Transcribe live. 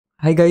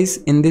Hi guys,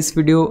 in this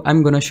video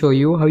I'm gonna show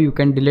you how you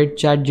can delete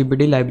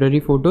ChatGPT library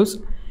photos.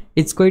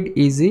 It's quite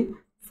easy.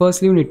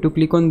 Firstly, you need to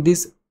click on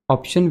this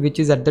option which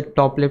is at the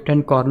top left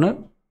hand corner.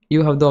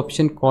 You have the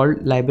option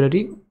called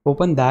library.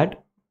 Open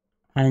that,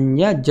 and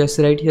yeah, just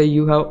right here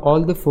you have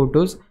all the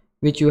photos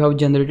which you have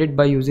generated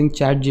by using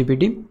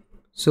ChatGPT.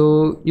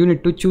 So you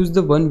need to choose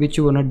the one which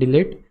you wanna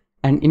delete.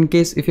 And in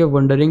case if you're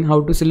wondering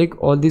how to select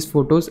all these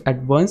photos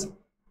at once,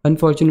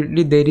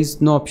 unfortunately there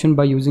is no option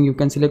by using you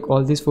can select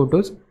all these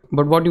photos.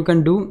 But what you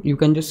can do, you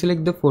can just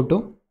select the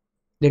photo,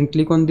 then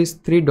click on these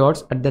three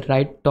dots at the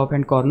right top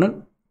hand corner,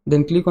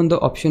 then click on the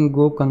option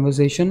go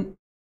conversation,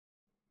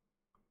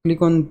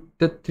 click on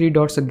the three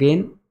dots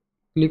again,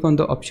 click on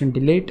the option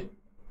delete,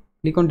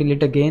 click on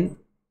delete again.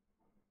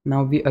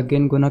 Now we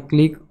again gonna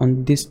click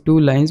on these two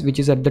lines which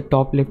is at the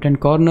top left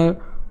hand corner,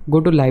 go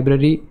to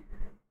library,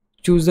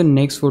 choose the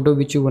next photo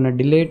which you wanna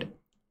delete.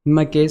 In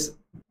my case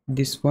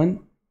this one,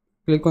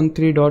 click on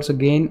three dots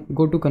again,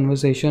 go to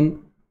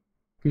conversation,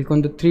 click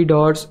on the three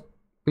dots,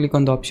 click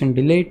on the option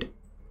delete,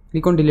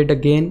 click on delete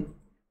again.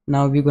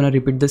 Now we're gonna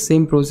repeat the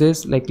same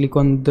process, like click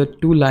on the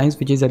two lines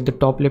which is at the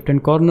top left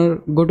hand corner,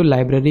 go to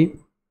library.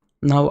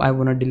 Now I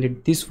wanna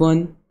delete this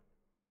one,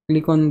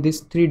 click on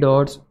these three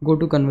dots, go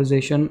to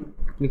conversation,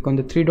 click on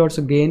the three dots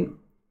again,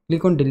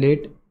 click on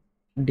delete,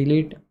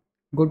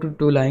 go to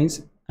two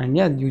lines, and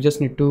yeah, you just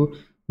need to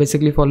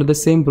basically follow the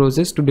same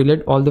process to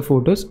delete all the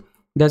photos.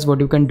 That's what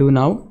you can do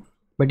now.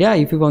 But yeah,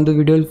 if you found the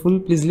video helpful,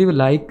 please leave a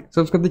like,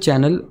 subscribe the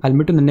channel. I'll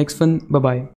meet you in the next one. Bye bye.